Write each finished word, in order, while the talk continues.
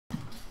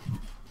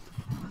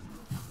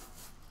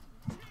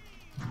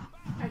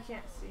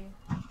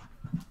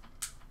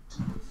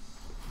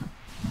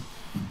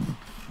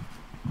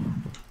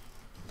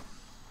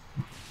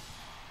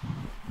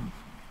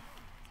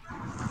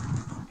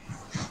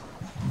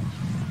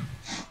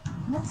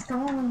Let's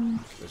go.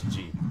 There's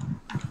G.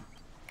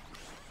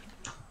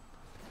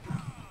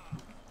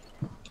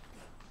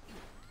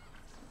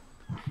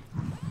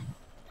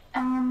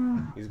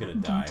 He's gonna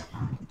die.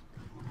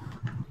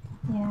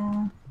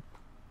 Yeah.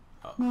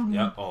 Oh, maybe.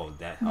 yeah. Oh,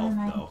 that health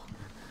though.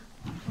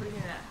 What do you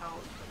mean that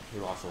health? He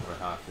lost over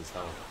half his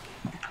health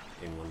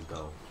in one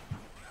go.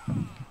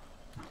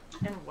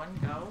 In one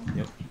go?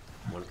 Yep.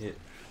 One hit.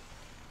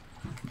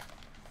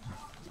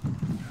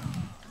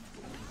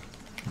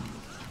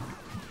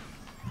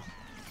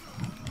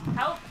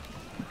 Help!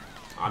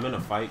 I'm in a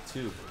fight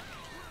too.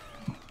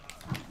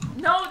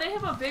 No, they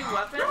have a big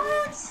weapon?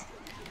 What?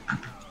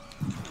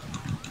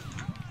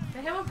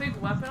 They have a big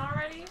weapon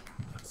already?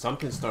 Some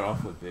can start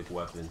off with big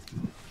weapon.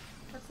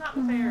 That's not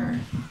fair.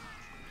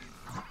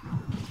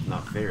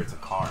 Not fair, it's a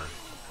card.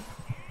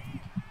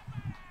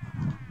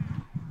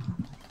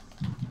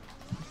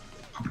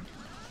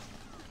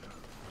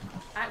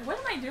 What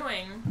am I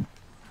doing?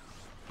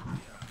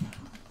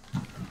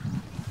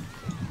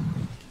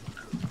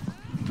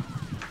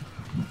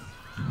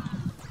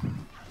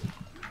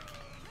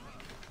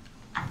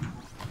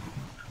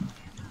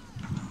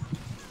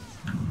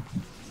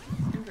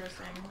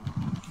 Interesting.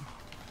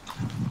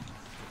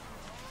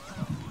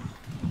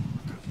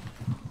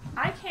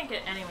 I can't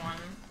get anyone.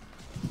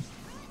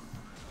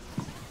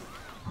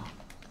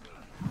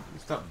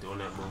 Stop doing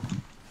that move.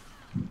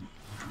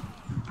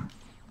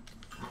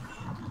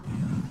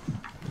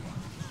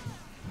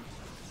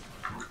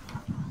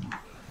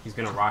 He's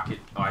gonna rocket.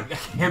 Oh, I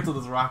canceled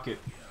his rocket.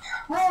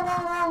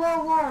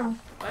 Whoa.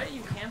 What?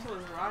 You cancel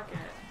his rocket?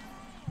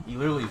 He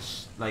literally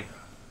like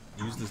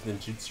used this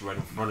ninjutsu right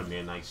in front of me,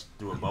 and I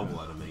threw a bubble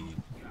at him, and he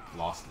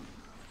lost it.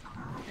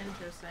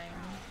 Interesting.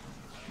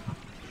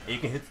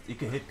 You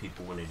can hit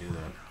people when they do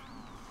that.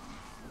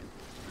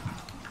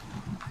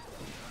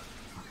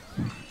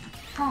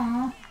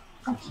 Aww.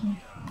 Okay.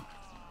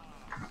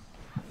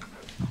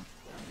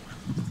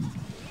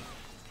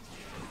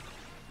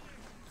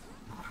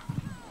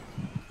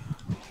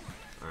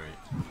 Alright.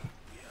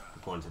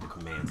 We're going to the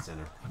command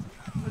center.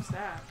 What's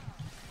that?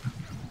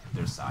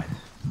 Their side.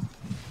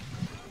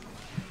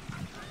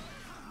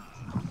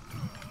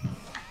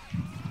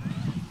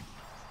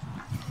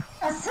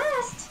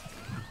 Assist!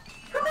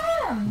 Look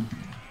at him!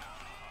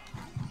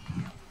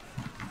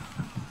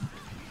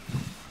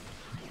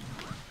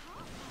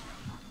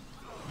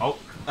 Oh!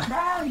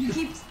 Bro, you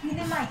keep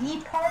stealing my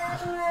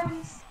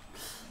E-cards!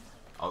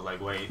 I was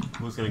like, wait,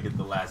 who's gonna get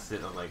the last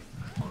hit? I'm like,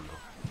 oh no.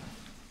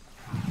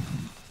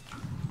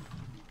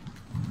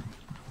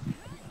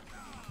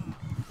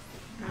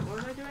 Wait, what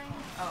was I doing?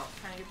 Oh,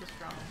 trying to get this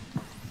drum.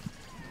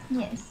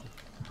 Yes.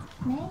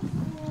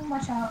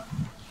 Watch out.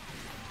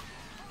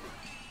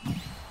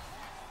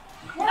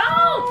 No!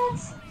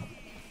 What?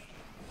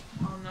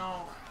 Oh no.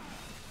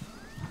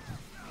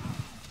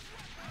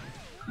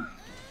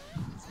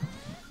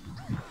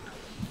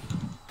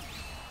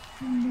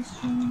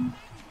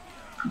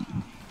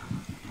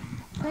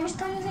 Are you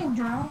still using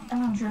drill?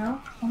 Drill?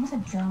 I almost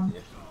said drone.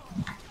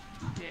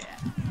 Yeah.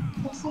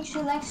 Looks like she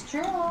likes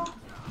drill.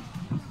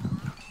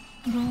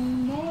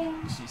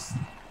 Game. She's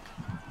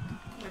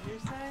What'd you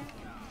say?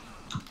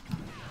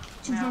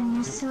 She's getting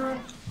used to it.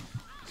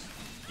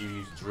 you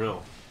use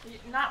drill.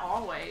 Not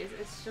always.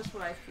 It's just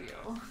what I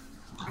feel.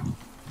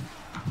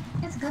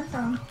 It's good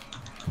though.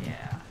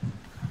 Yeah.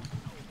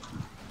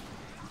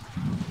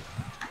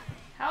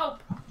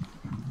 Help!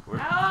 Where?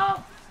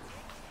 Help!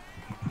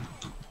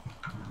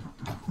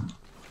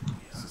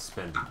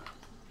 Suspended.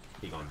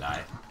 He gonna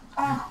die.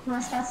 Oh,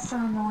 Russ, that's so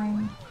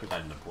annoying. He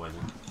died in the poison.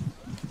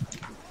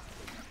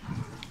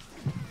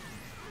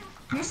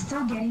 You're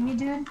still getting me,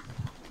 dude?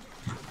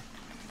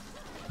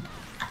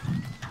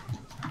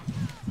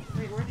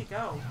 Wait, where'd he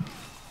go?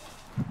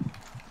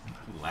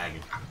 He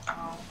lagging.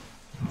 Oh.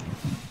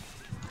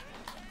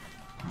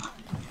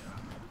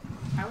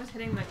 I was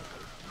hitting the...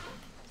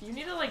 You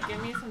need to, like,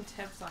 give me some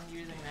tips on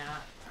using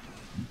that.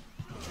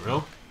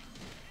 Drill?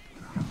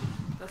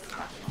 The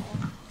special.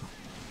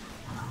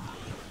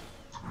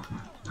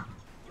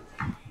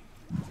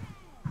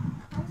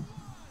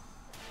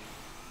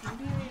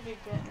 Maybe we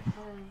could get his,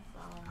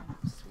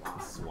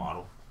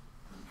 Swaddle.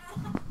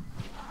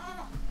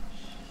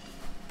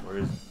 Where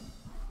is it?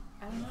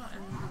 I don't know,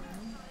 in the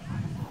room.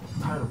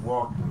 I'm tired of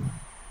walking.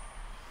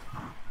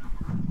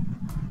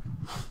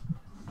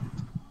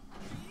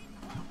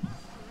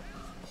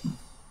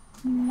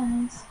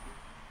 Nice.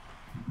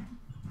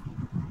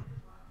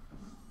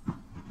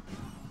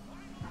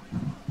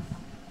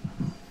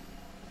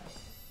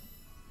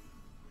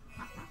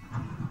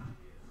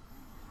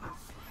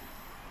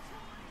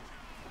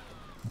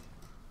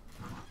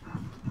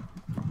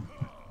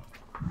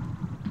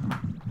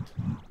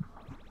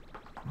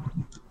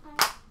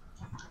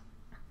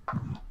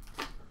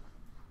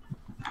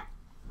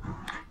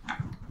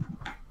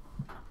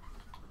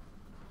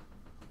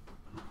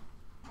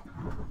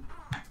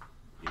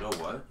 You know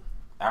what?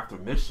 After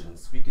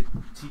missions, we could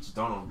teach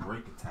Dawn on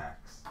break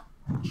attacks.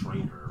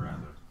 Train her,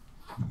 rather.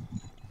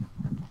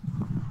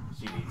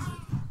 She needs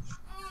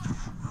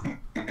it.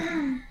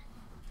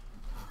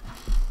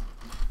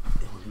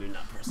 It would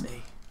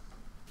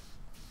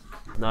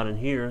not in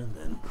here,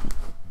 then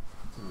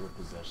it's in your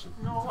possession.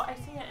 No, I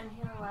seen it in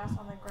here last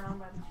on the ground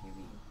by the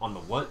TV. On the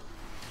what?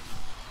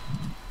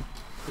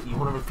 You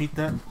want to repeat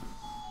that?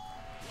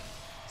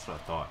 That's what I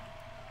thought.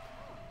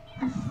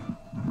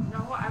 No,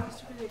 I was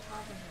too busy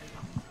concentrating.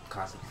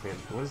 Concentrate.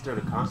 What is there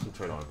to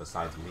concentrate on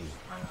besides me?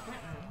 On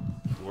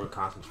Quentin. You weren't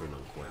concentrating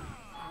on Quinn.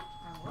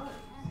 I was.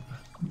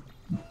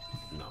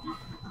 No.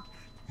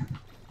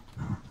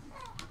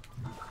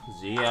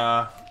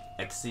 Zia,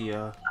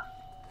 Exia,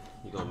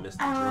 you gonna miss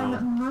the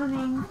drone.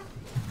 Moving.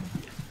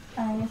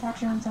 I thought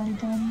drone's already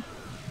done.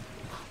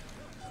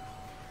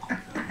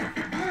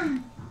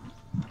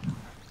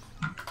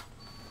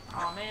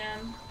 Oh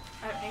man,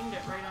 I aimed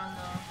it right on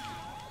the.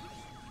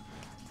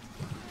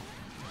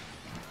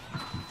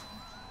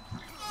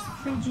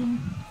 Frigid.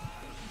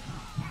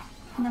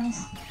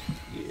 Nice.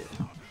 Yeah.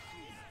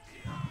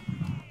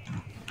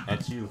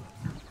 That's you.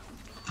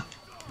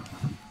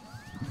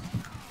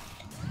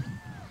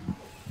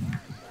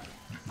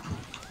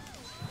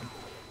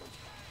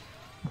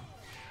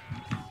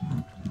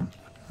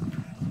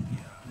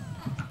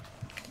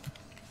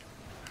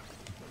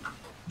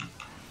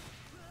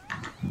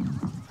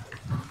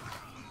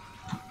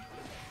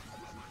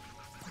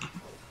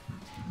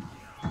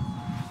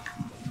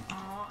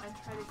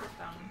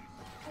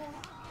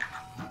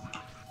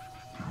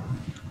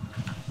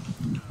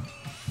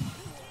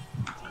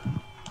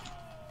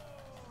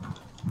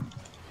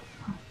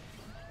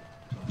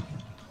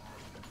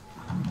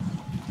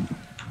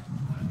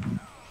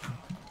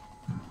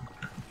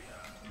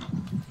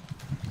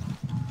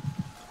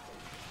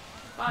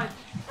 Fudge.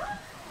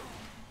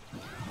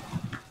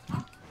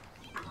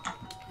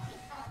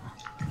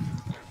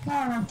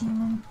 Oh,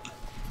 demon.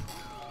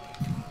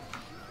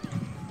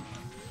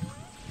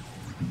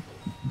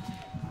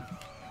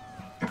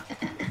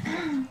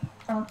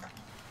 Fuck.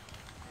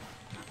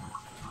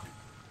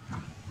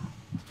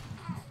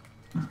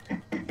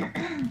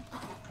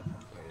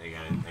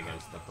 I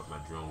gotta step up my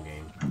drone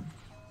game.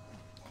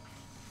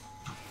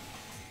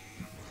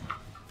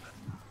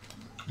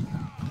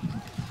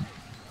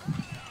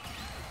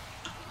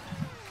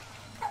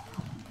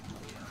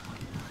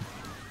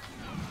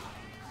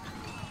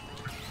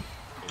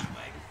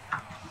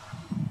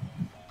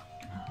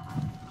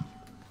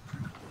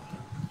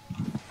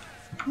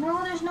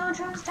 No, there's no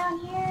drones down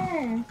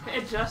here.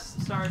 It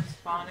just started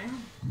spawning.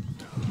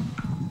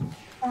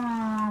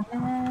 Ah,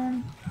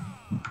 man.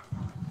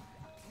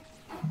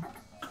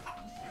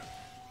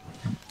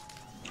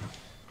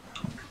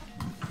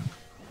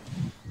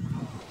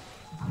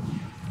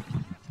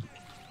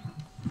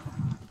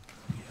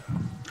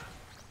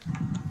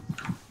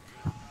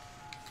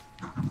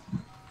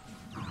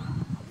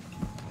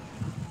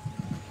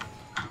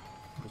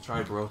 Let's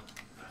try, bro.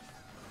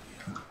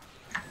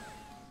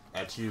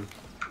 At you.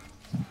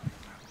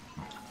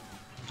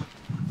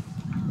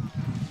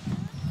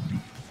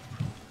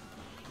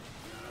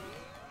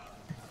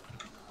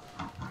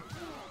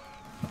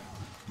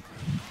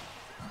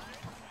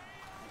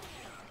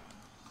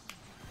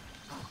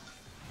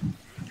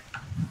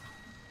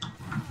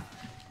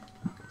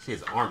 She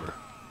has armor.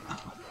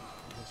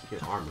 She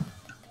get armor.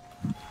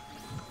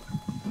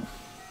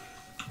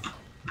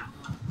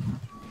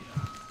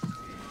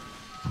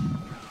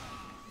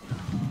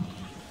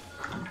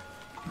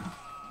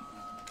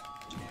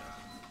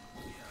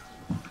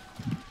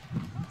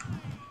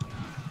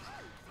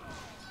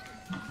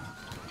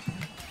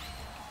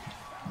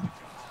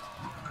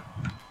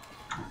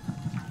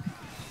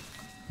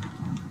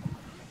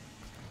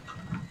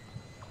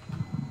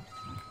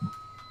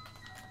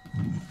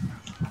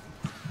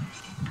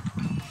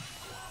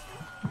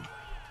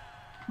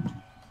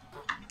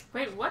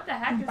 Wait, what the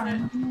heck is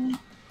it?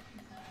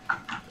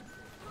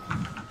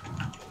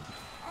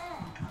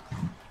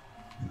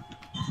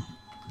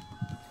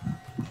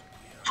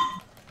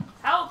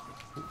 Help!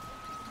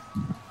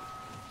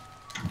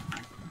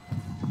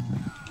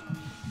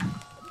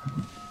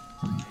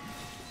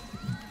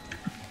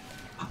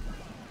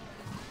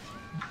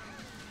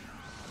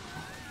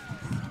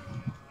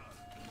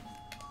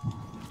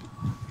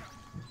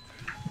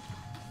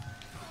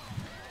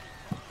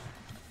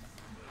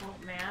 Oh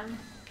man.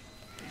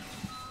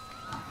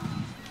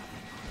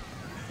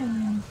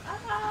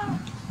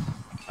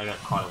 I got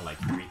caught in like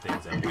 3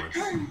 things at once.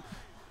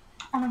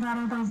 Oh my god,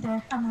 everybody's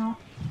there. I'm out.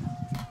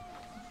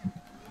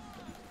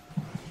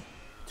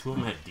 2 of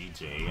them had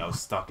DJ. I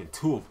was stuck in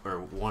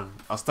one.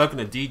 I was stuck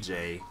in a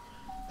DJ.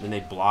 Then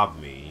they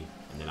blobbed me,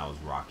 and then I was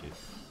rocket.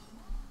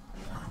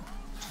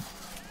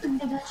 They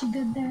got you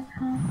good there,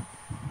 huh?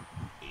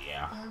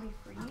 Yeah. Wanna be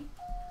free?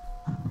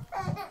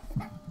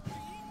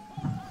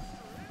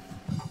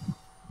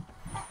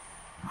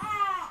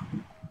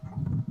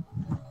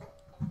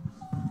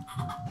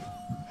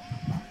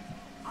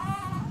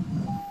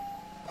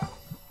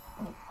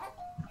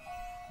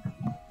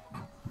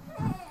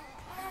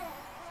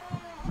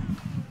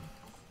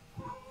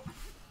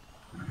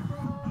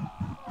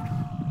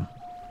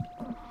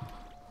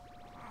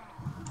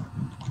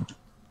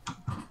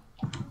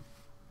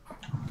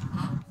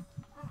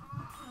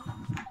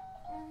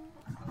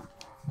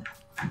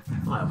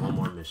 I have one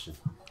more mission.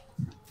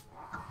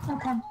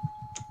 Okay.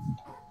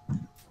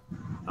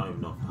 I don't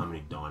even know how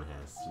many Dawn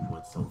has. You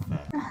went so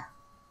fast.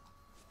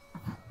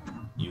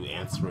 You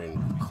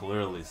answering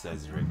clearly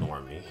says you're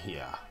ignoring me.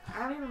 Yeah. I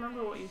don't even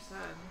remember what you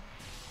said.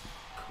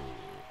 Cool.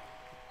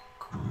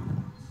 Cool.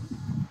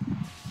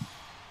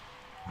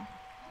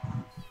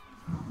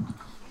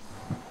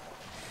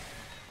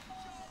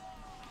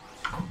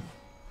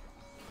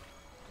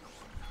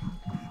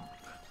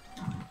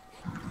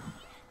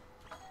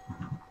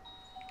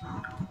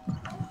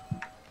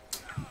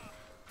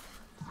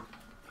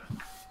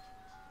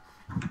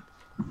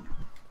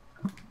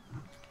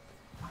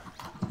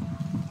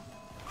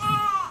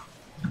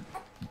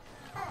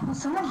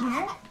 Was someone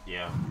here?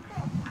 Yeah.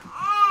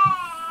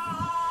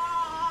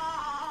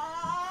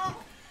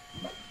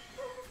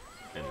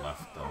 They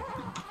left though.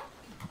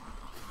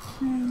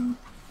 Oh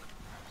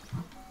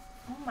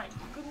my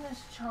goodness,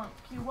 Chunk.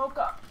 You woke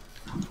up.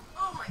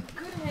 Oh my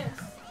goodness.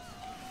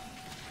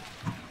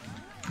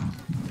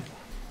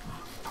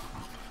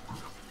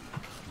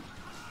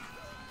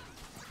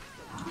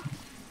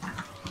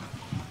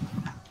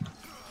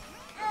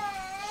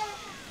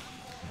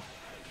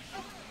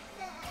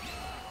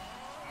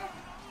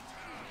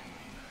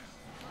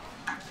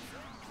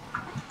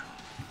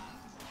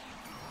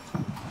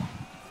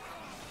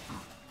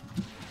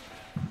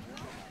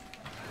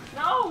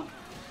 No!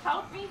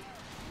 Help me!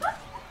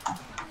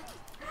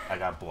 I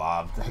got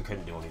blobbed. I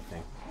couldn't do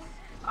anything.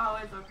 Oh,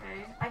 it's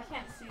okay. I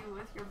can't see you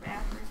with your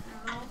battery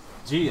fizzle.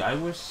 Gee, I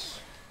wish.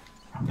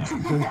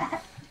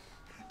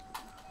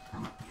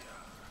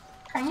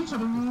 Are you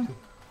kidding me?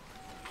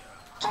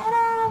 Get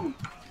him!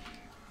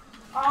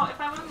 Oh, if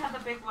I would have had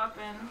the big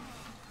weapon.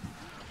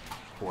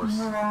 Horse.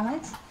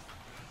 What?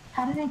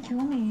 How did they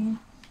kill me?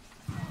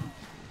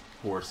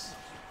 Horse.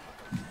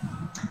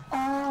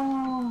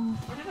 Oh.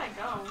 Where did I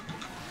go?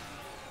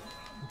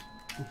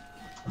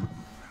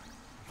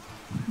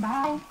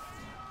 Bye.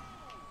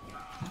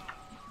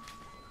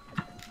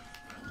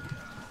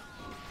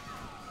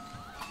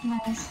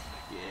 Nice.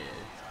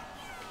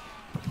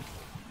 Yeah.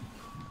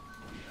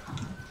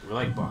 We're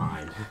like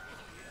behind.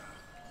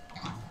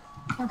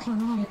 Okay,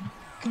 we need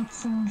to get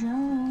some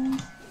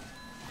drones.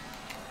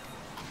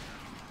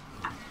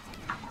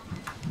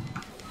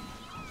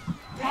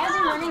 Why is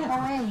he running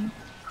away?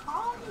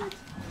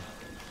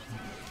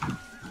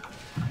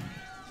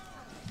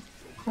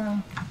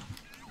 Cool.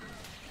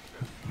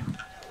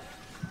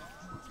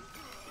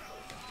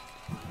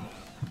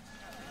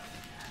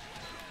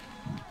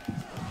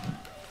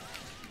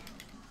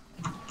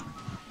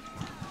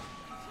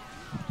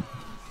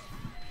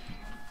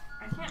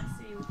 I can't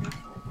see with your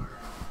shoulder.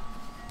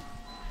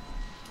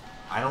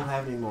 I don't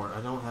have any more.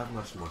 I don't have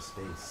much more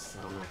space.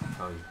 I don't know what to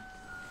tell you.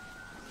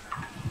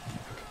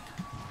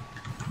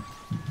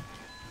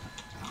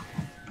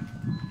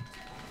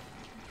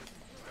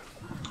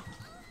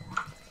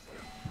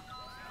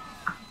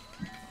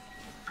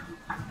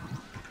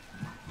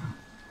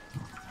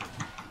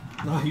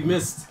 No, you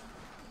missed.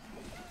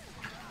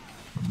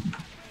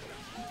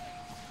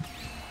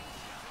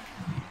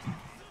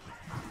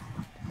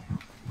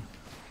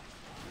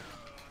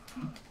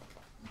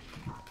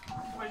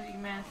 What did you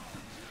miss?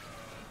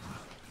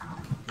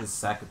 This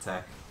sack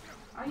attack.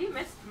 Oh, you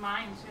missed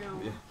mine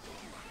too.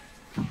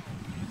 Yeah.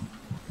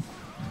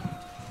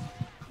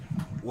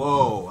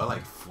 Whoa, I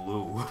like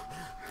flew.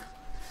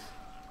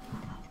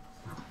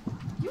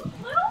 You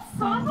little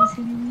son of a...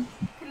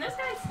 Can this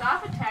guy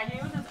stop attacking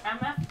you with his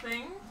MF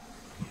thing?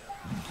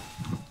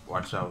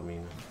 Watch out,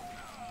 Meena.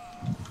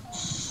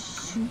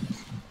 Shoot.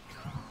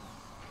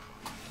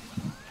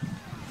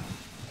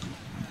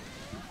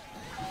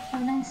 Oh,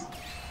 nice.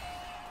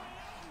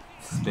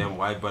 Spam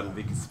Y button,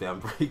 we can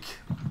spam break.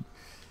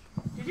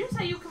 Did you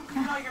say you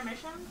completed all your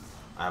missions?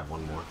 I have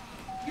one more.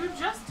 You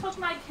just took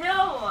my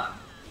kill!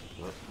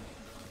 What?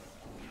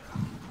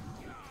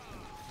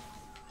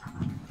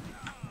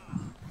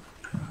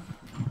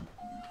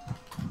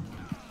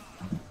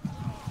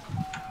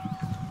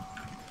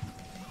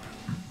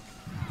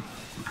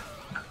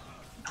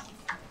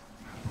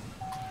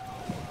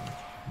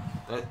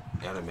 That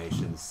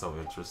animation is so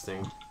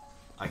interesting.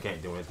 I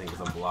can't do anything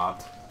because I'm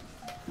blocked.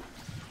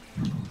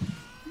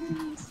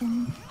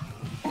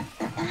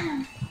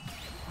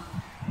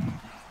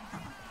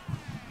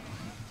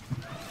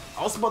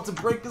 I was about to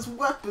break this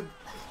weapon.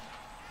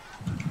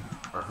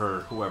 Or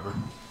her, whoever.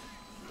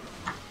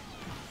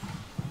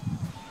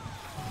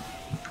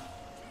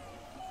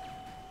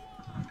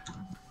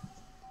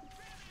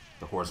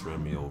 The horse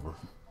ran me over.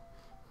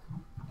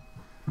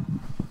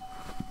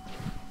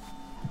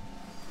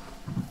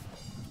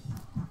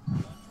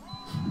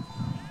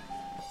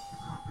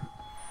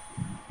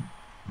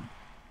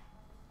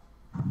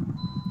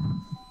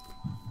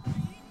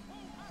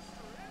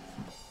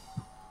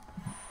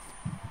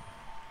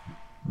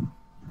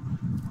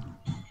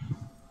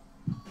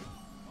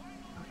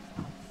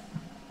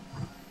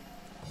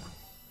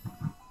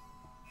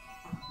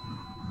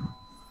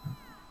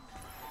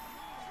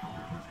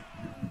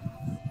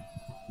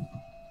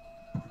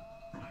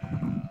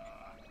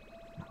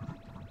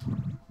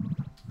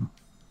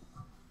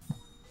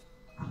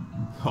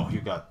 Oh,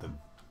 you got the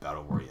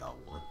Battle Royale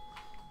one.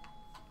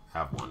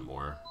 Have one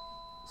more.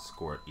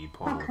 Score at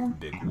Epon Okay. with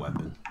big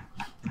weapon.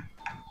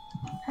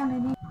 How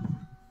many?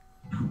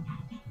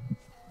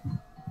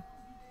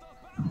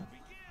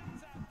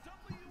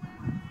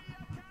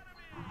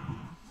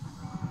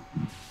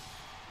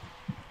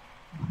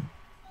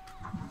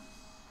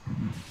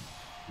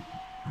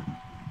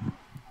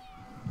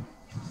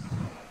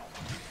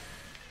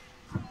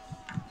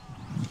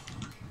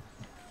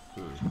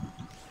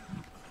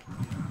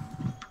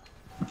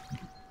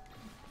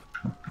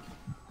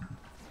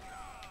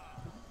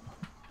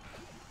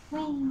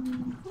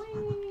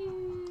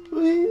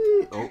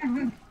 Whee! Oh.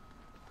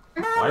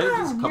 Why did it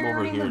just come You're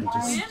over in here the and We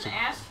just... didn't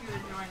ask you to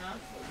join us.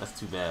 That's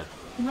too bad.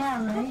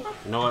 Yeah, right?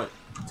 You know what?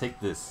 Take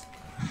this.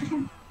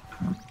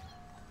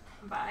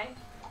 Bye.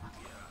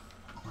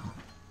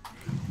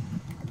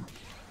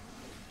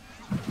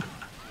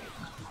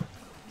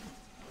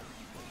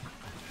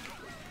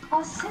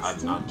 Oh, sister. I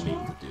did not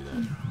mean to do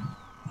that.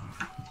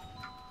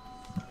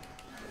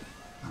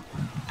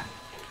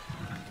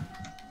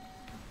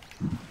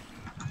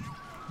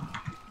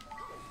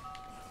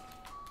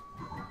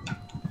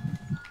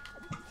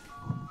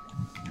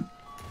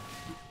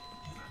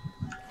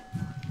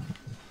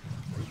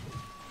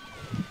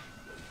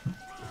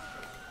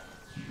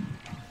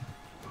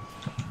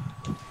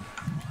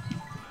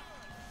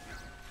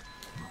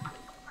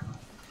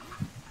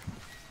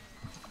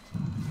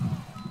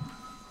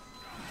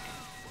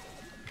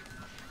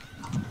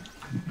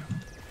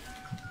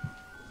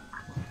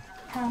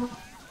 Help.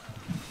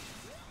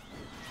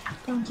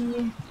 Thank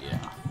you.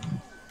 Yeah.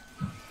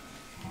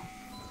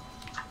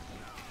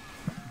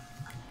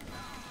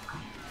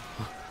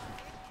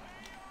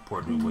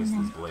 Poor dude wasted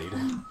his blade.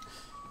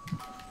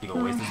 He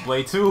gonna waste his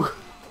blade too.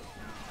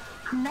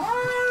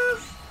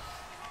 Nice!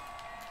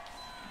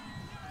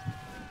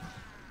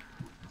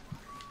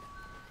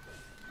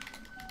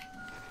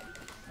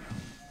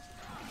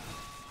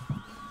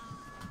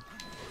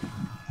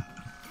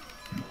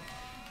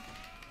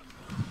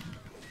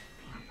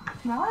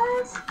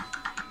 What?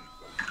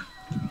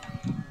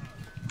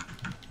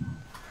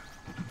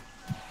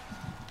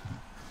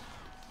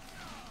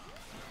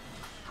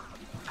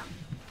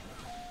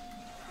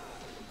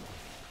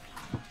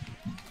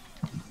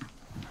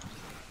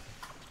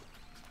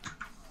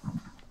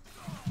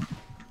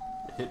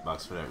 The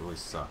hitbox for that really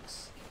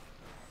sucks.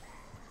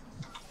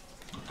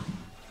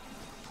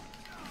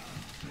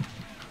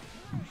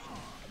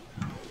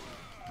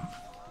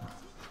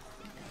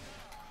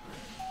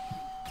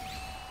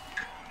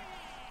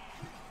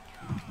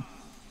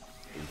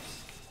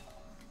 Oops.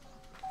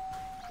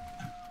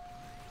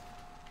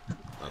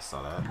 I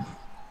saw that.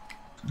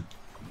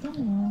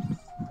 Dang.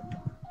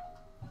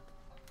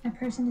 That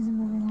person isn't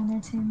moving on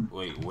there too.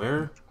 Wait,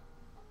 where?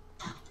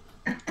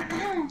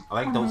 I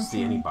like don't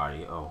see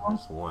anybody. Oh,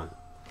 there's one.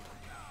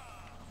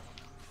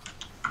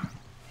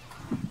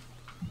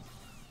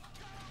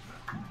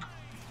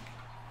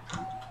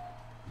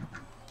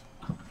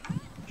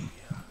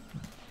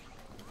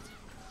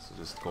 So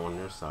just go on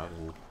their side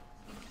and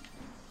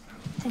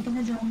Taking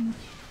the drone.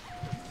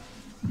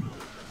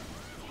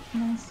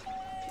 Nice.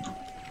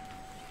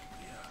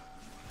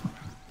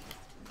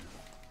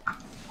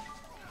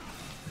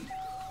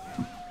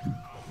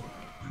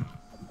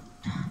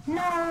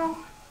 No!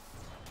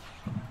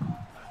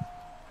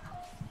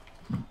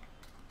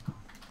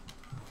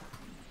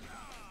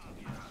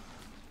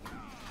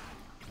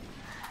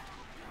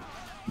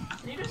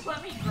 Can you just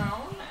let me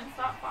drone and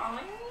stop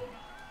following me?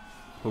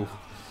 Oof.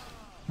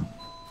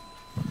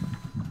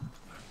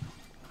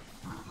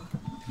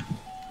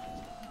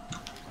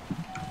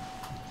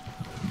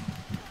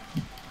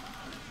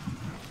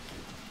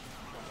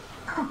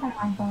 Oh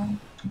my god.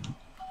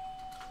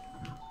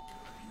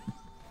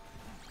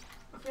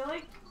 I feel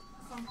like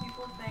some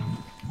people think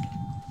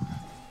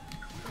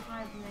with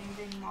my name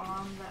being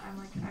mom that I'm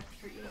like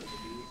extra easy to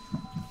beat.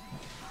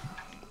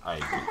 I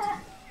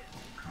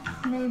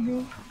agree.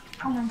 Maybe.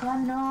 Oh my god,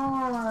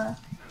 no.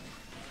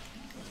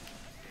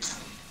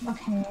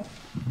 Okay.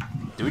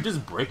 Did we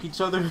just break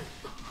each other?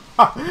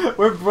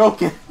 We're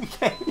broken.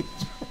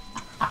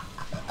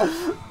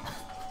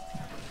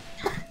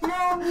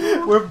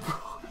 No! We're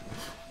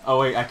oh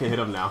wait, I can hit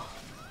him now.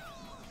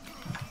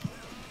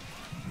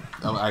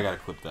 Oh, I gotta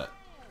clip that.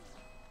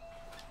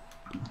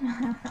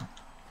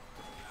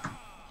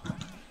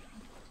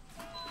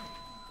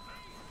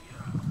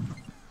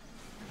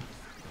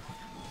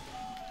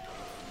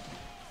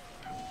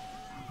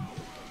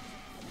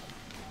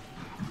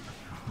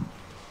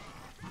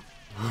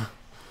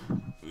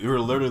 We were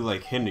literally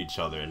like hitting each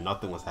other and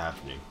nothing was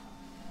happening.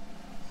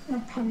 The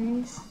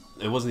parries.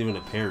 It wasn't even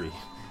a parry.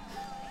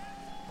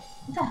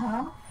 What the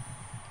hell?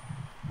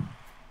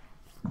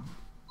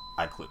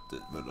 I clipped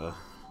it, but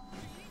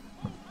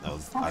that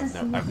was That's a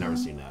I've never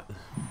scene. seen that.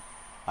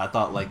 I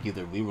thought like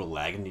either we were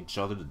lagging each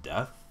other to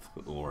death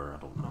or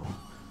I don't know.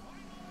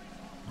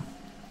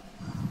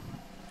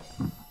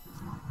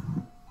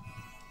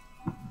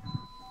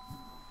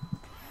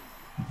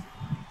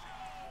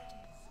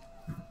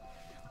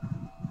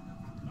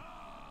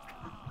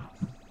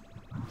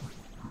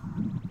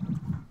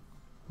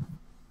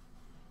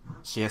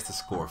 She has to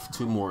score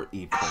 2 more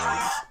E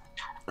points,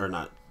 or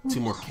not 2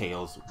 more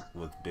KOs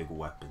with big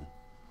weapon.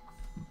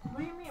 What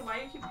do you mean? Why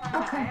do you keep telling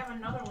me that? I have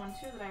another one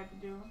too that I have to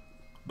do.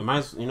 You might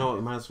as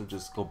well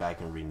just go back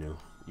and renew.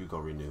 You go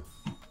renew.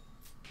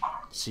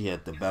 She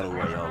had the Battle I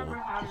Royale don't remember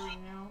one. how to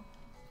renew.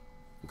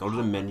 Go to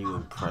the menu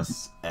and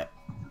press X.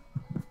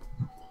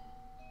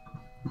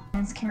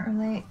 Parents can't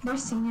relate. They're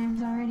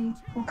seniors already.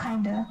 Well,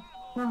 kinda.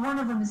 Well, one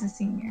of them is a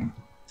senior.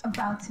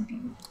 About to be.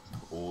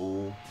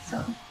 Oh.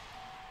 So,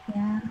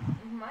 yeah.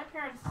 My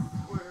parents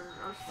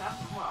are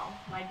 70. Well,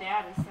 my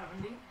dad is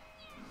 70.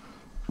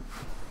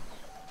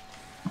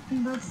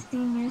 Both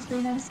seniors, but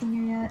you're not a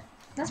senior yet.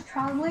 That's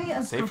probably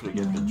a Safe to good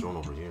get the feeling. drone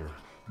over here.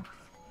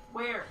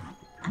 Where?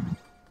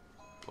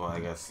 Well, I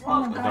guess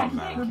Well, my it God, don't I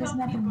matter. can't This kill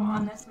map is people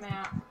on nuts. this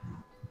map.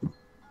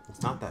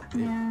 It's not that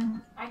big. Yeah.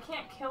 I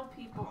can't kill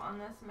people on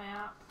this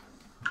map.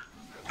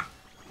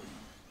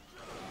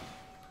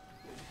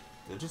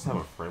 They just have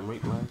a frame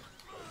rate lag.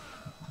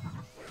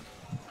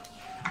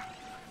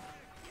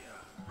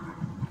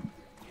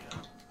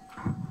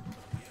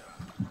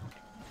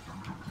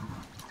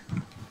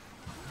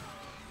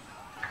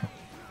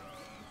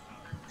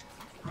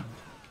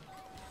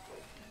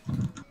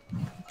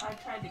 I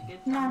tried to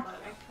get them, No. but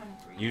I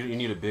couldn't reach. You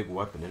need a big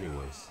weapon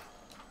anyways.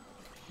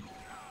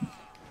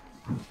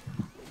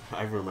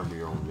 I remember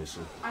your own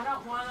mission. I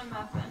don't want a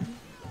weapon.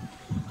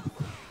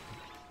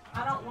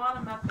 I don't want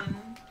a weapon.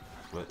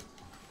 What?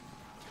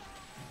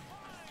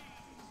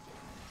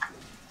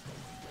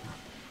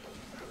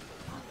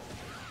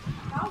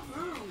 How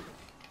rude.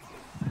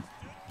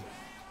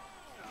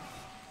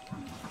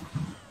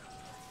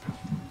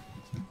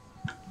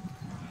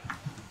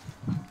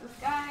 This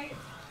guy.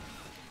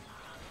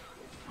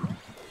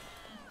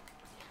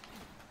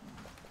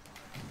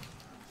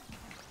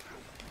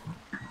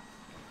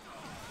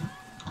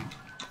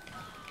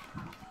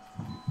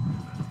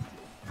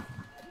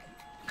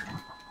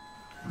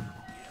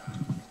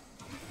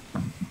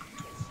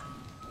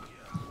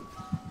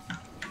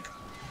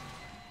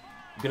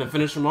 You gonna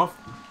finish him off?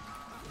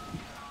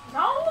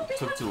 No, because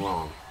Took too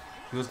long.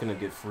 He was gonna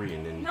get free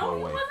and then No, go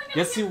he away. wasn't gonna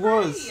Yes, he get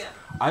was. free.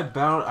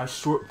 I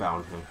short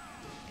bound him.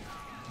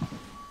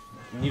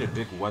 You need a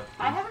big weapon.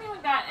 I haven't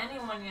even got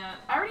anyone yet.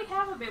 I already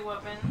have a big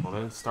weapon. Well,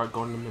 then start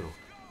going in the middle.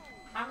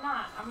 I'm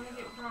not. I'm gonna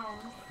get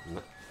thrown.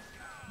 No-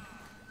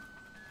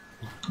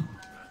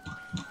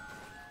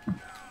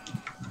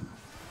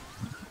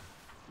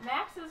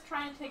 Max is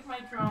trying to take my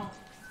drone.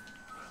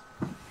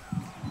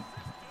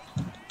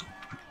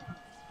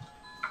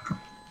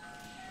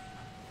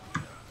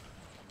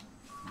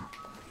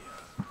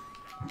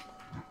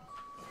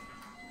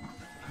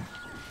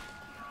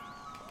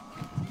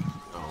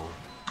 Oh.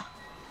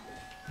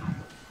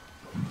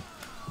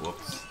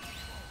 Whoops.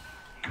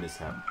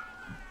 Mishap.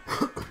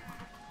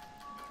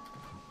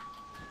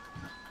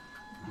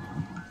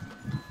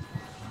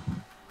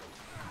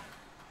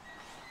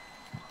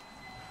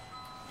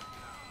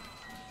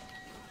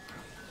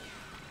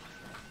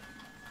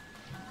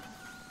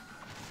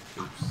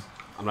 Oops.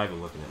 I'm not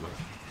even looking at my...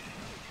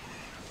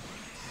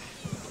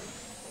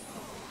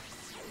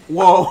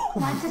 Whoa!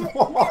 Why did it? Wait,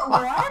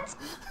 what?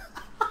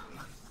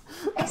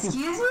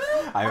 Excuse me?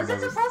 I Was it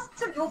remember- supposed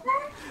to go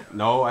there?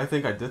 No, I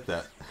think I did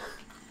that.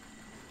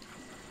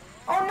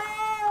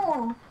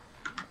 Oh no!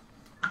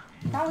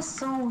 That was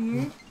so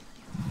weird.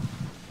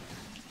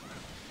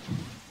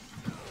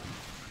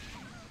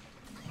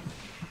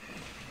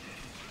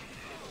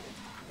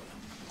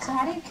 So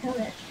how do you kill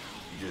it?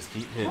 You just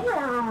keep hitting.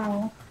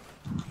 Oh.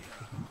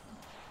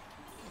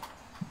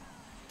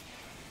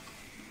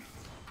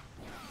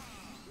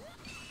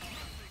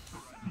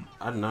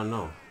 I did not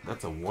know.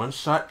 That's a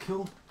one-shot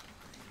kill?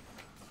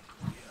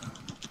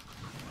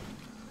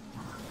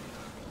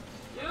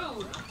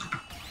 Dude.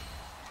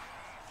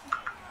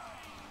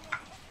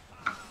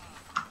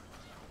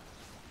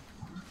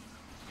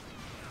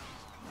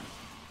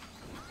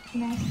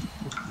 Nice.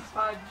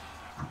 Fudge.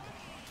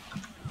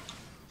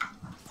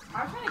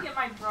 I was trying to get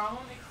my drone,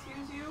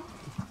 excuse you.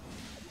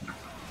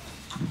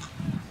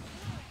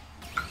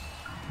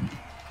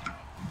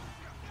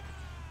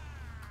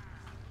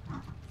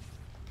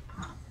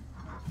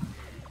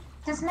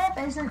 This map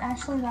isn't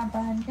actually that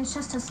bad. It's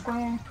just a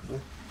square.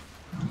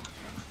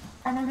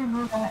 I never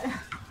knew that.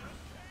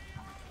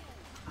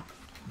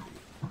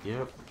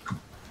 Yep.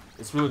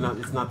 It's really not,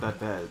 it's not that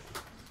bad.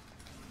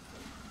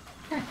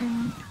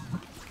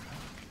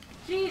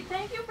 Gee,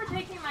 thank you for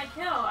taking my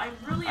kill. I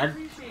really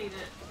appreciate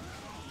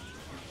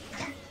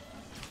it.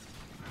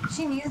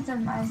 She needs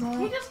them, He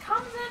Isaac. just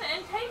comes in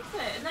and takes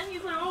it, and then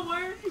he's like, oh,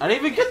 where? I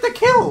didn't even get the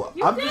kill!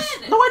 You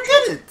did! No,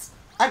 I didn't!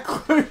 I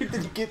clearly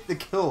didn't get the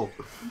kill.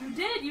 You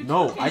did. You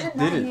No, took I it. Is it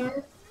not didn't.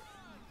 you?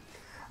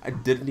 I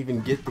didn't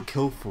even get the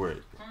kill for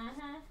it.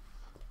 Mm-hmm.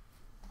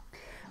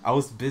 I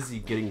was busy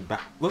getting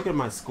back. Look at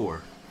my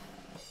score.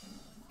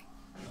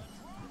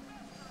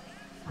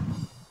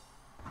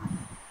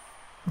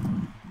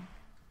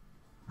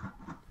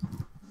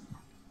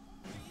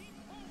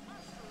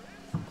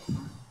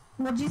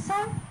 What'd you say?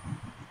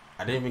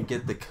 I didn't even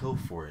get the kill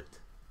for it.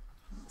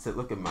 I said,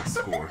 look at my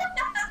score.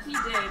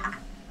 he did.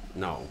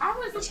 No. I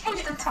was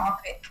Change the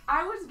topic.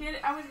 I was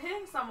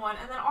hitting someone,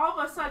 and then all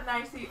of a sudden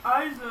I see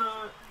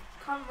Isa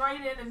come right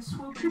in and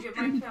swoop and get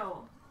my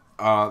kill.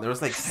 There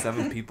was like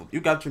 7 people.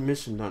 You got your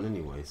mission done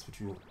anyways. But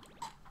you.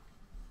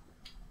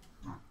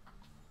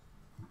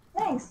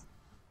 Nice.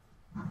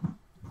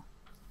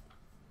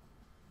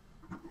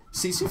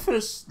 See, she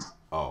finished.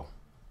 Oh.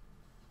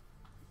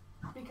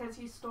 Because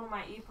he stole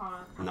my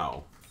e-pawn.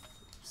 No.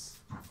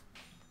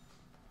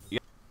 Yeah.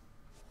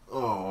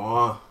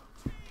 Oh.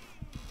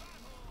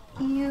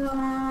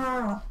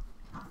 Yeah.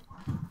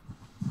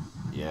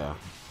 Yeah.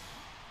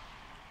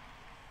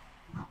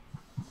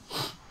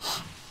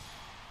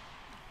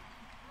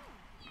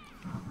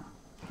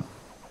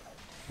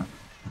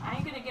 I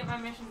ain't gonna get my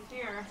missions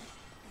here.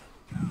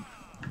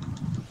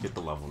 Get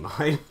the level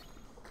 9.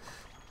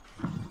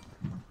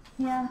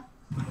 Yeah.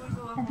 Who's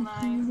the level That'd be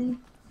 9? easy.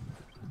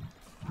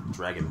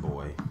 Dragon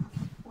Boy.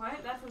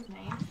 What? That's his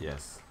name?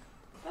 Yes.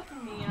 That's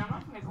mean. I'm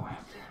not gonna go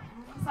after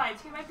him.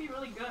 Besides, he might be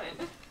really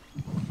good.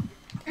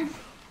 You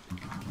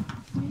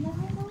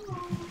never know.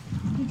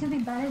 He could be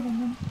better than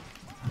him.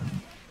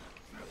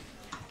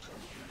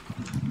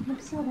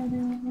 Let's see what I do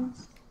with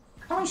this.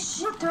 Holy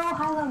shit, they're all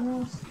high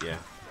levels. Yeah.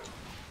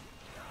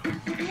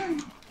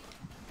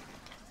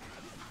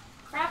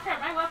 Crap,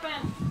 my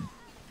weapon!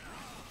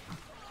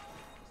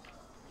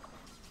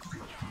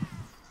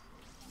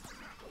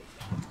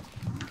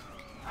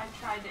 I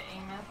tried to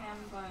aim at him,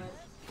 but it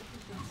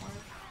just didn't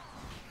work.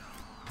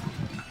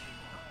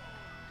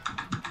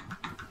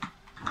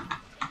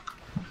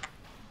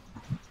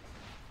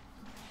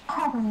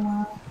 Oh,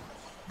 wow.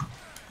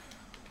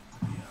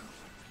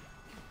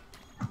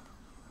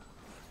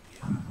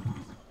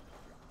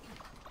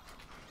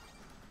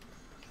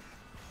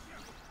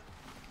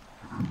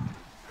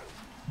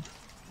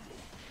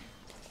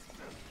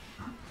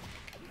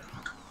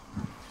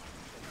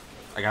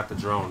 I got the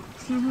drone.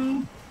 Excuse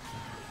me.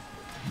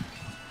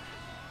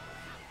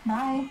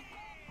 Bye.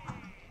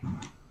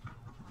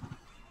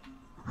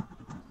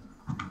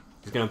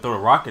 He's gonna throw a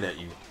rocket at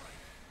you.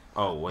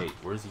 Oh wait,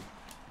 where's he?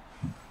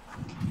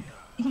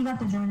 He got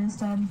the drone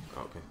instead.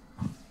 Okay.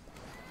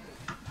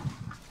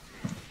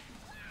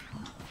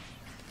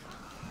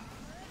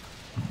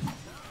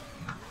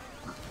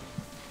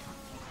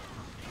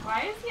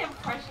 Why does he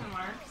have question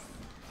marks?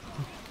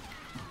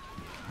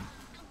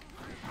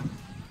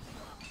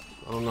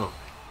 I don't know.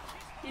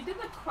 He did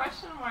the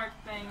question mark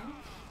thing.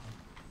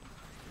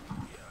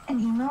 An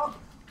emote?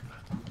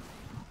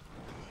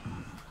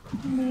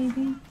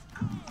 Maybe.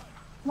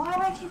 Why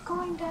do I keep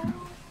going down?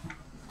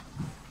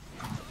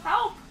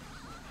 Help!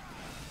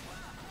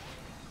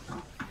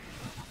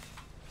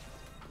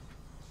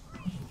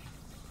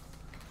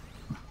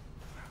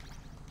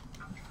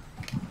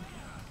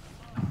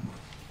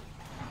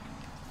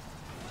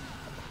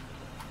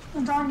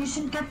 Dawn, you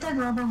should get the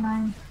level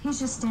 9. He's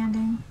just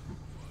standing.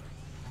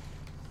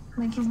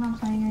 Like he's not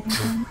playing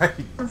anything.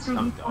 That's I'm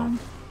really dumb.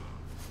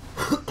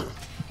 fun.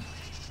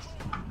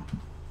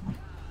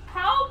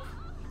 Help!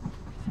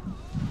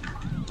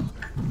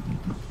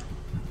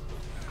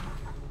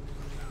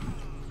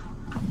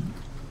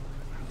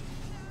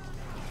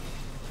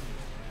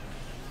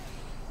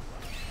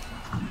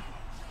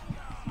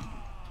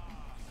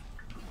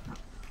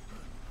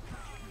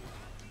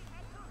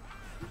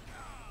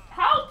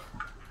 Help!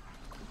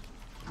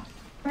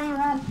 Where you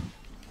at?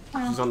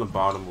 She's on the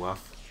bottom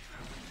left.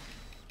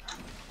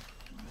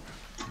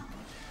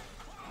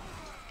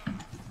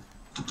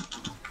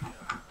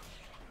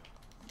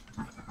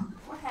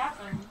 What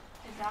happened?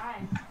 It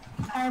died.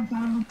 I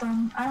blinded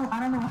them. I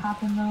don't know what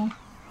happened though.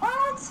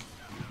 What?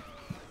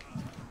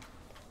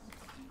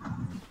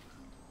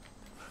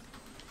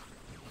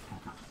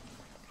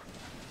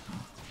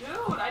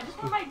 Dude, I just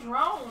want my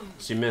drone.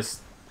 She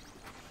missed.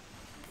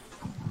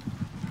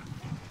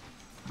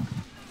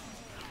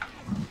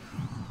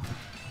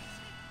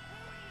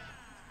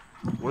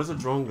 What is a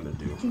drone gonna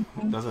do?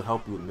 It doesn't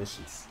help you with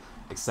missions,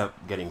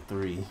 except getting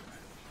 3.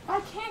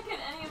 I can't get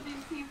any of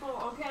these people,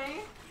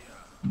 okay?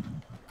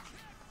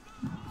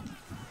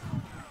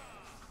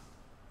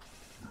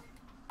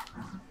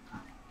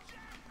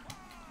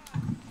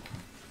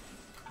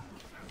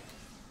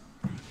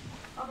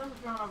 Oh, there's a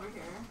drone over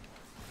here.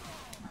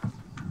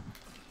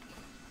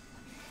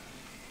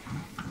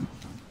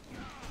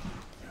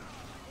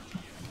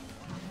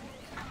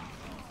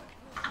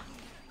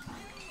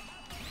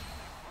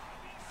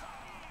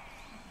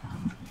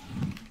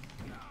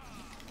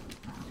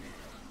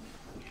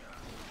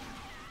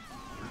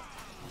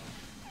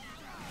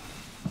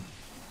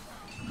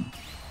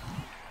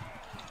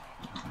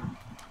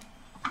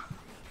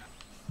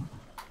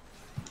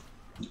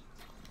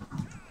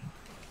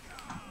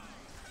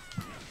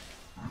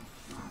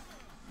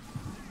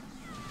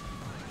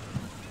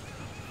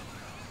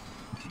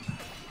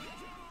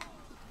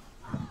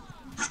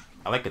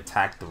 I like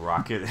attack the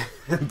rocket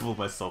and blow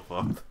myself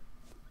up.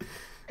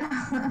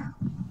 I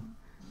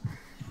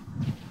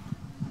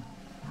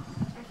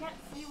can't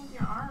see with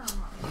your arm.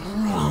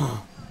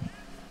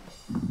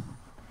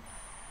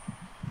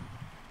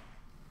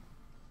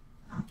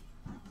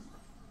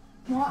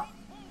 What?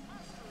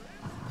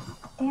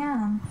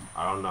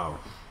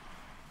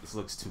 This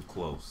looks too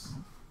close.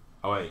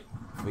 Oh wait,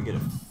 if we get a...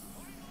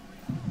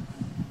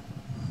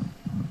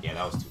 Yeah,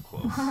 that was too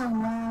close. Oh,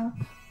 wow.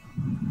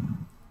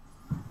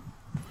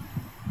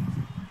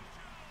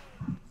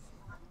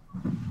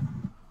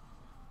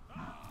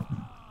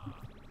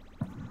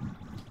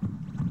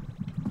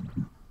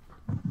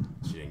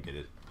 She didn't get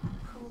it.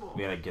 Cool.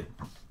 We gotta get...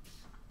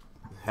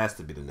 It has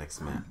to be the next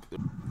map.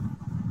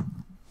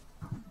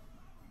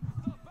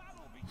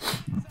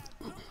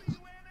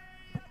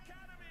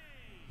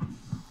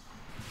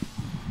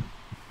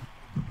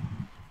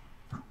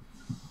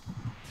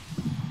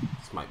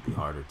 This might be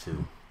harder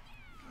too.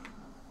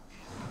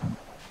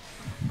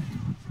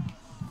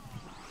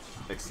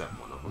 Except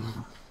one of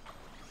them.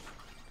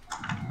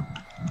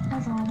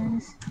 That's all it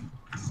is.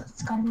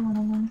 It's gotta be one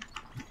of them.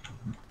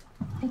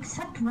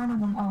 Except one of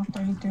them. Oh,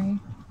 33.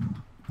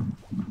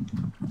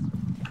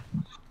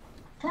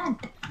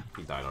 Plant.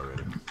 He died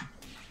already.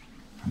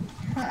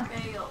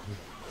 Fail.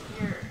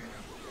 Here.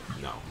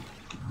 No.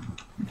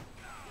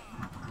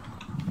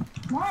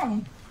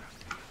 Why?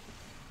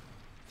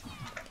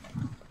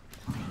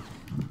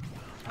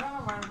 I don't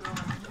know where I'm going.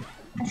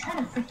 I'm trying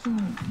to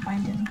freaking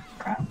find him.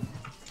 Crap.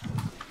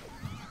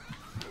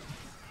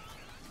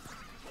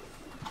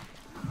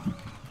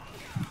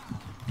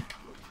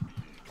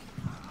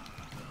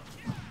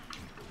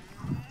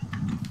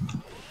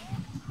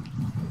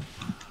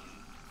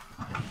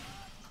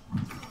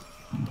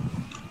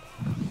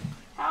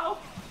 Help!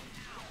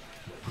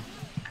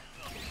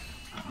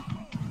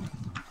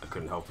 I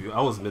couldn't help you.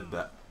 I was mid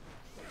that.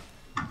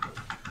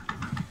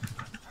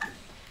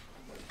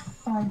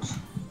 Fudge.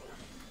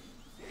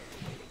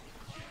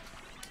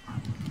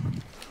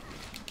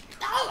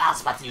 I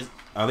was about to use...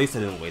 At least I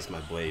didn't waste my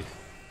blade.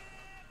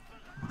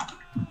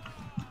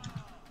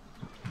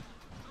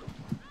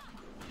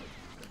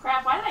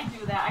 Crap, why did I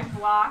do that? I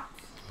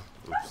blocked.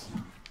 Oops.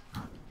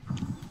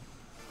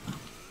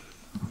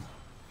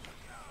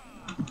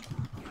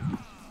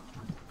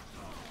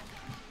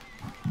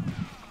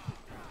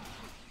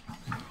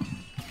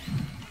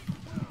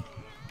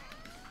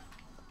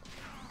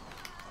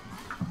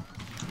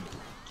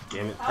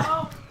 Damn it.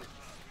 Help!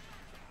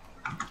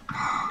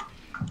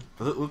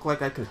 Does it look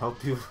like I can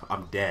help you?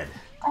 I'm dead.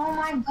 Oh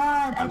my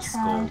god, I I'm tried.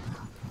 skulled.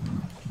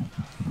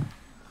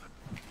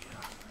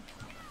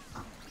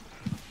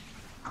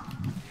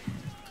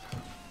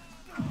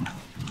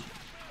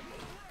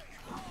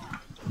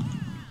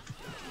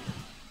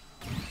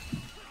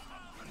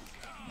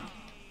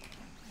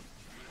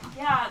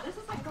 Yeah, this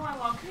isn't going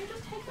well. Can you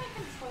just take my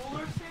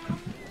controller soon?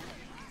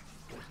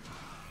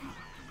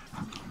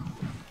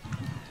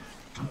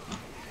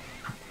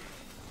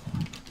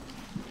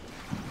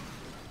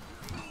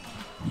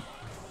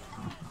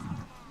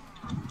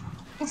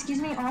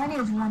 Excuse me, all I need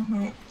is one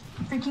hit.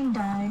 Freaking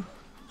die.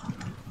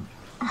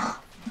 Oh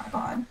my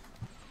god.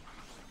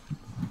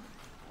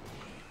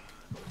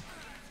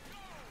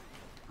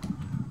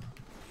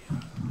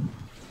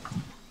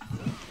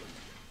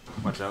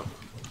 Watch out.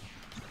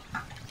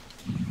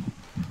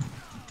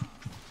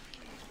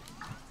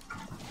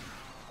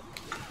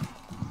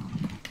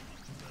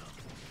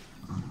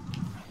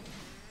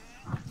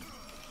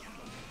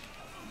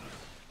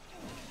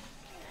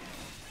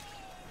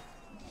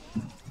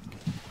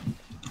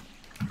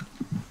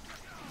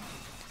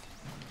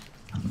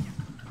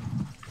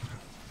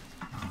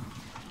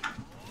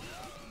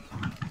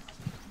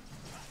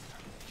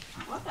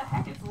 What the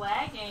heck is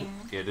lagging?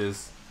 It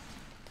is.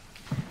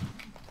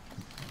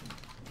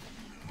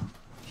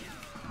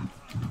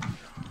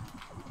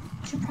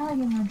 Should probably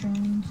get more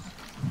drones.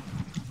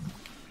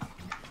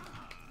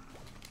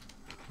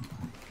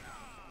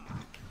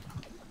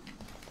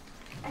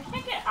 I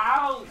can't get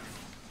out.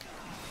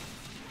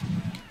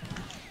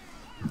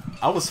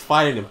 I was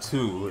fighting them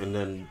too, and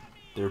then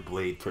their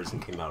blade person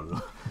came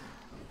out.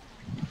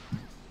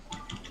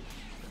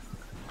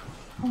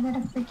 I got a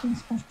freaking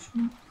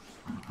special.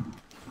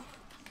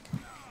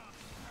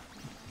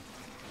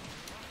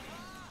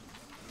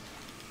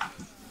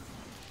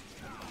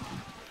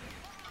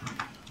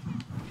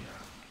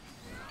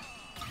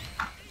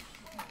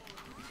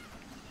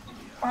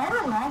 Why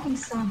are we lagging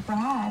so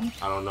bad?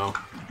 I don't know.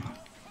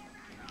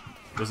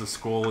 There's a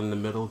scroll in the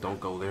middle. Don't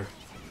go there.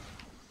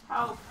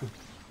 Help.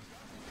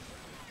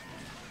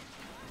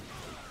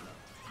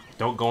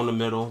 Don't go in the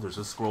middle. There's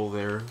a scroll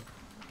there.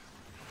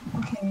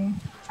 Okay.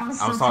 I was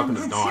so talking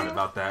to tempted Dawn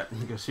about that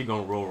because she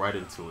gonna roll right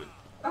into it.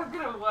 I'm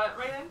gonna what?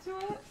 Right into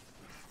it?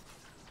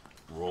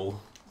 Roll.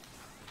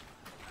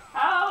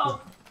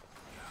 Help!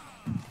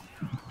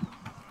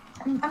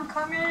 I'm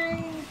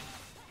coming!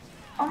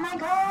 Oh my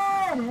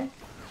god!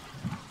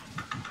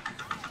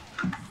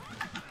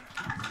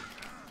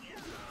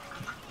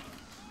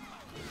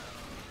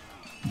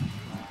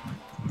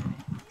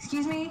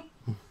 Excuse me?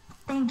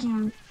 Thank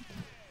you.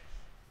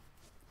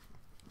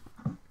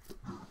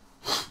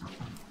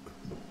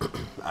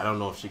 I don't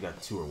know if she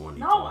got 2 or 1.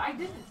 No, I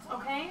didn't,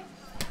 okay?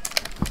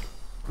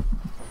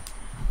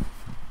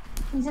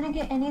 You didn't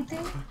get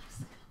anything?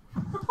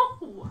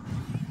 No!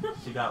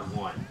 She got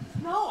 1.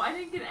 No, I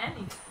didn't get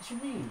any. What you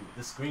mean?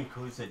 The screen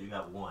clearly said you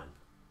got 1.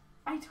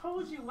 I I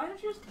told you. Why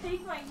don't you just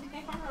take my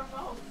damn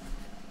remote?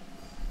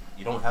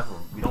 You don't have a.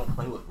 We don't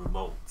play with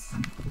remotes.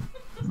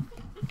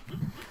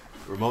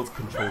 Remotes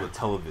control the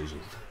television.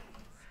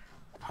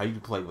 How you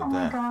play with Oh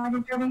that? my god,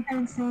 you're driving her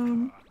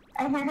insane.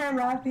 I hear her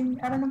laughing.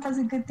 I don't know if that's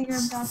a good thing or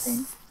a bad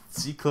thing.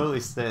 She clearly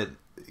said,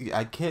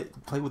 I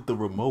can't play with the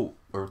remote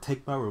or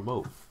take my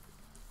remote.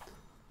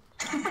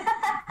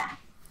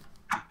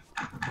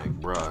 Like,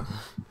 bruh,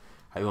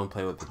 how you gonna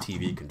play with the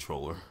TV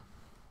controller?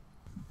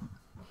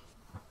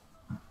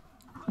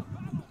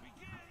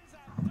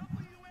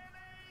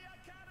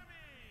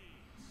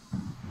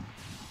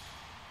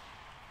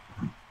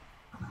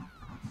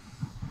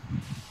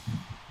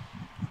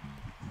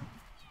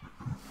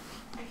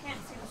 I can't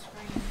see the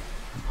screen.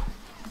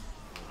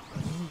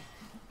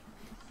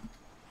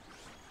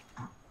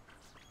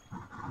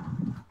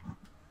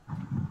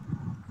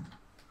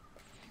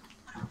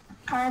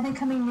 How are they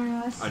coming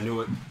near us? I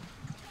knew it.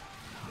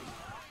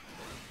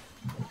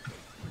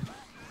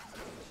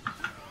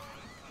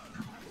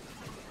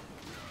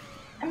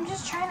 I'm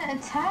just trying to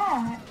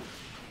attack.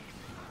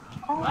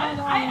 Oh What? my god.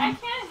 I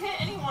can't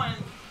hit anyone.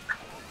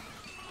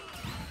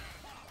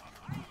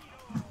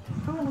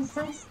 Who is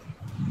this?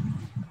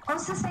 Oh,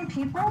 it's the same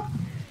people?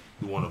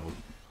 One of them.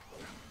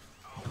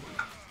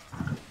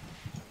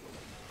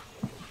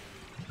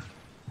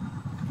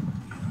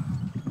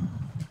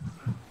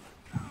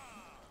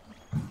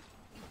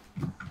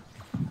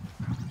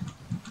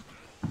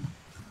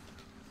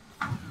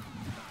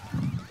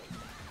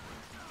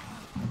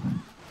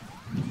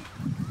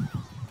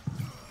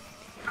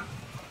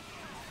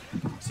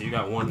 So you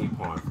got one hit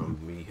point from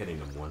me hitting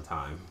them one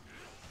time.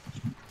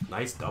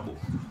 Nice double.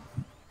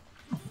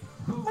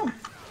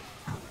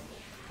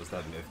 Was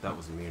that if that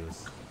was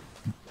Meena's?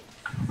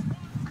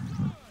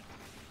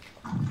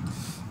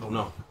 Oh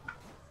no.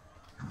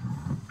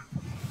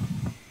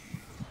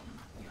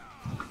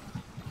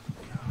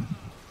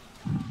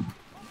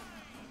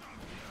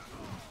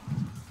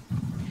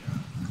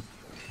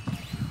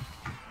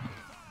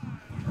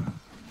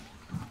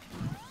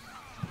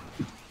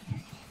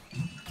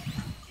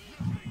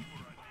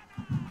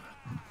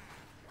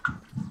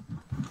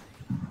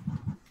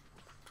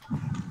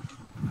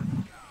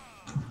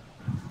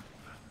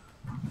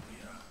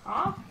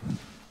 Huh?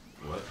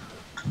 What?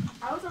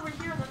 I was over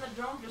here and then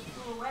the drone just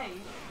flew away.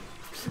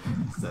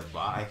 Said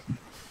bye.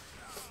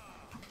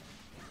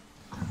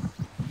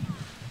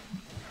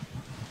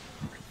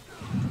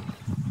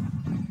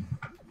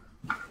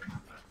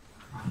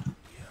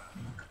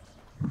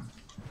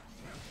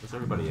 Where's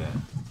everybody at?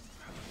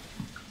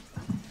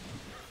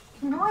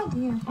 No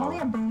idea. Probably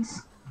a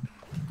base.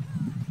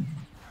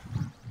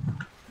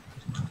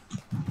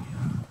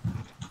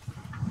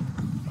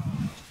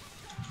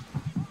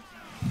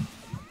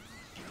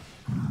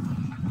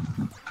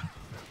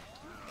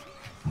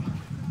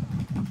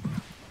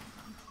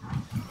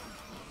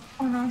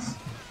 Oh, nice.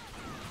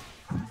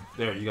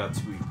 There, you got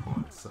 2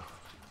 points. So.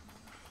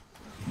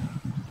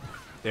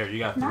 There, you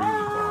got 3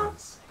 No.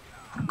 points.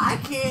 I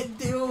can't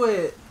do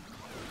it.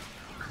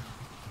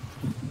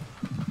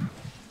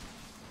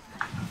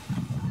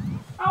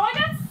 Oh, I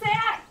got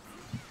sacked!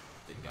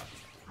 They got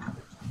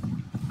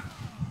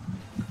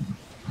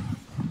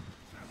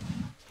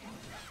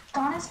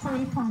Dawn is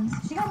 40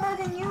 points. She got more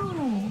than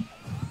you.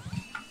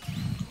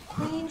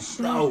 Clean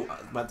shoot. No, I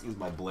was about to use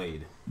my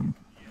blade.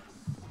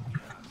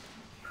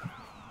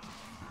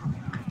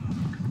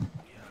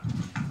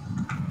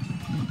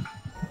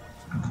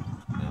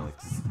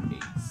 Alex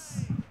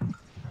Ace.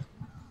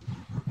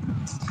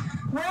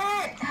 Where?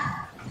 I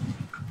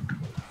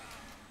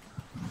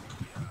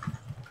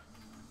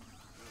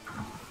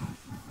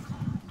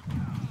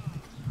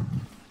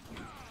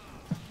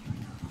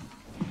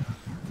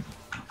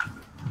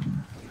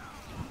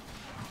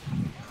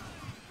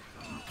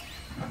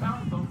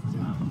found both of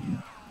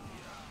them.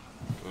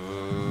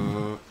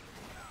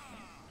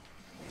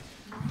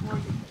 Before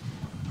you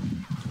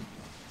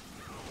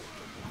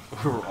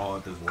We're all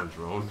at this one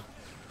drone.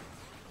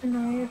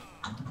 No.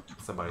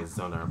 Somebody's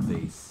on our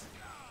face.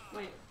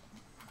 Wait.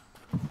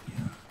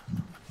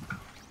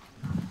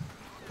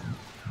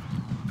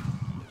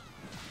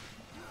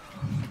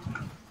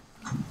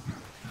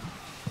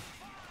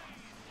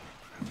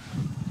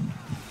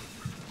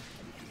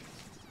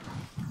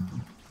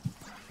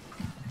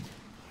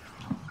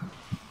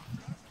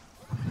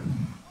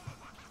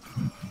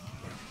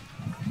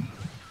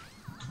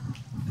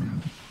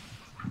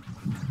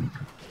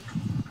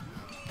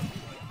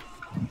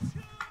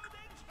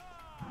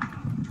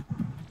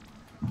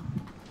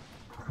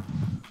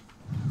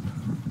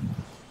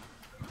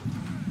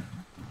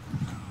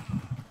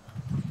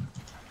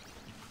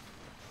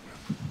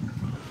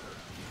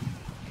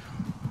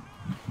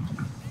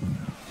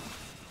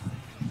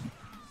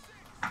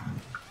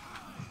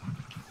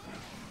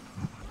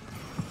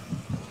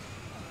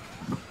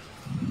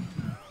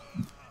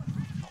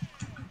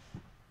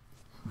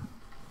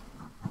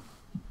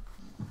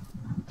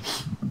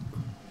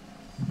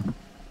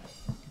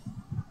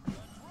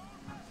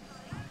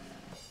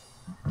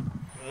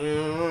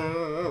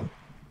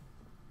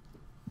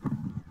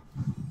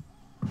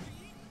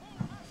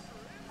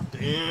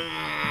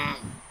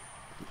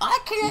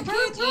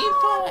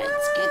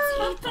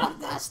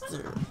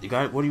 sister. You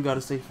got what do you got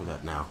to say for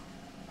that now?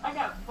 I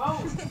got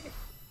both.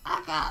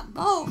 I got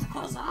both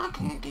because I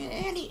can't get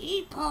any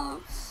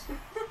e-pumps.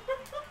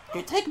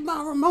 You're taking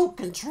my remote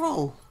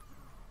control.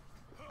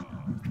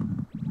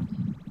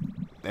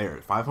 There,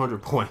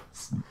 500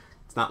 points.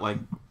 It's not like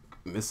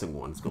missing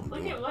one's gonna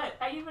Look do at it. what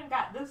I even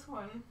got this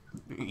one.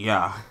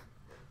 Yeah.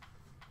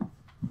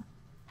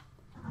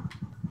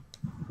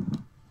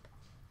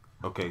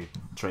 Okay,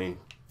 train.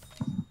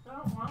 I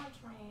don't want to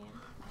train.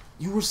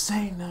 You were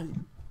saying that,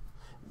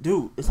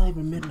 dude. It's not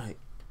even midnight.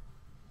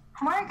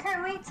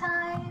 Marker wait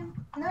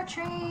time. No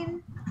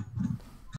train.